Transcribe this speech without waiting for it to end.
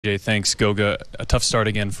Jay, thanks, Goga. A tough start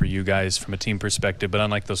again for you guys from a team perspective, but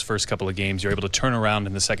unlike those first couple of games, you're able to turn around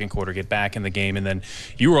in the second quarter, get back in the game, and then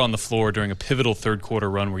you were on the floor during a pivotal third quarter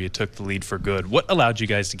run where you took the lead for good. What allowed you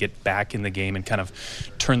guys to get back in the game and kind of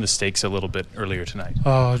turn the stakes a little bit earlier tonight?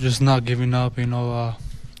 Just not giving up,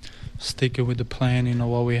 sticking with the plan,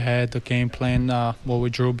 what we had, the game plan, what we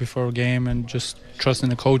drew before a game, and just trusting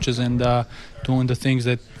the coaches and doing the things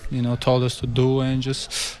that, told us to do, and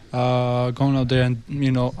just going out there and,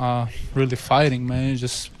 really fighting, man. It's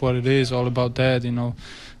just what it is, all about that,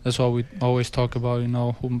 That's what we always talk about,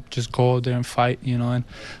 who just go out there and fight, and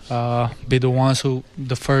be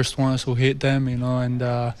the first ones who hit them,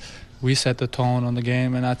 and we set the tone on the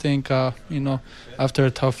game. And I think, after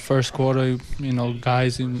a tough first quarter,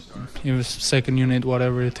 guys in second unit,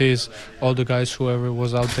 whatever it is, all the guys, whoever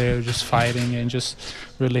was out there, just fighting and just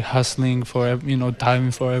really hustling for,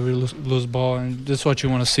 diving for every loose ball. And that's what you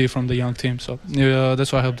want to see from the young team. So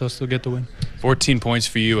that's what helped us to get the win. 14 points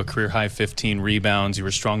for you, a career-high 15 rebounds. You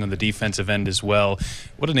were strong on the defensive end as well.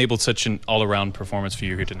 What enabled such an all-around performance for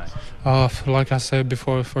you here tonight? Like I said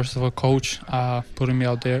before, first of all, coach putting me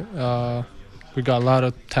out there. We got a lot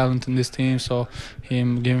of talent in this team, so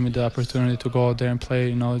him giving me the opportunity to go out there and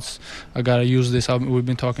play, I got to use this. We've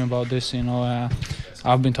been talking about this,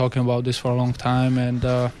 I've been talking about this for a long time, and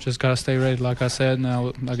just got to stay ready. Like I said,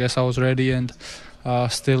 now I guess I was ready, and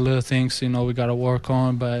still little things, we got to work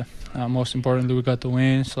on, but most importantly, we got the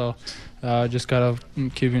win, so just got to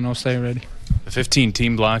keep, staying ready. The 15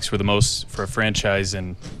 team blocks were the most for a franchise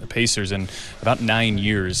and the Pacers in about 9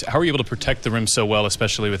 years. How are you able to protect the rim so well,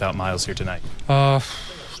 especially without Miles here tonight?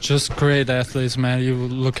 Just great athletes, man. You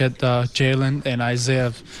look at Jalen and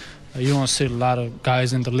Isaiah. You don't see a lot of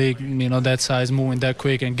guys in the league, that size, moving that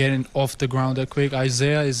quick and getting off the ground that quick.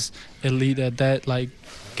 Isaiah is elite at that, like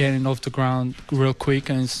getting off the ground real quick,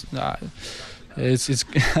 and it's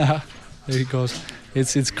there he goes.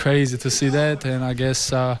 It's crazy to see that, and I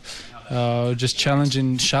guess just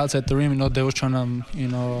challenging shots at the rim. They were trying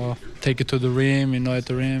to take it to the rim, at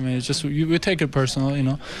the rim, and it's just we take it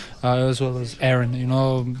personal, as well as Aaron.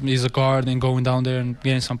 He's a guard and going down there and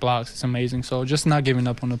getting some blocks. It's amazing. So just not giving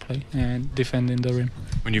up on the play and defending the rim.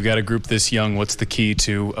 When you've got a group this young, what's the key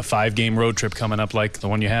to a 5-game road trip coming up like the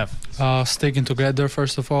one you have? Sticking together,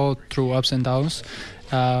 first of all, through ups and downs.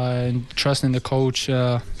 And trusting the coach,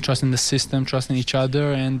 trusting the system, trusting each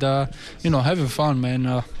other, and having fun,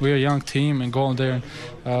 man. We're a young team, and go out there.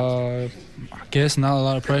 I guess not a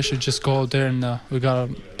lot of pressure. Just go out there, and we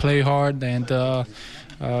gotta play hard and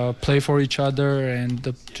play for each other,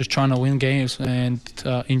 and just trying to win games and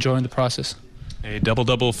enjoying the process. A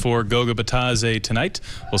double-double for Goga Bitadze tonight.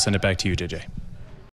 We'll send it back to you, JJ.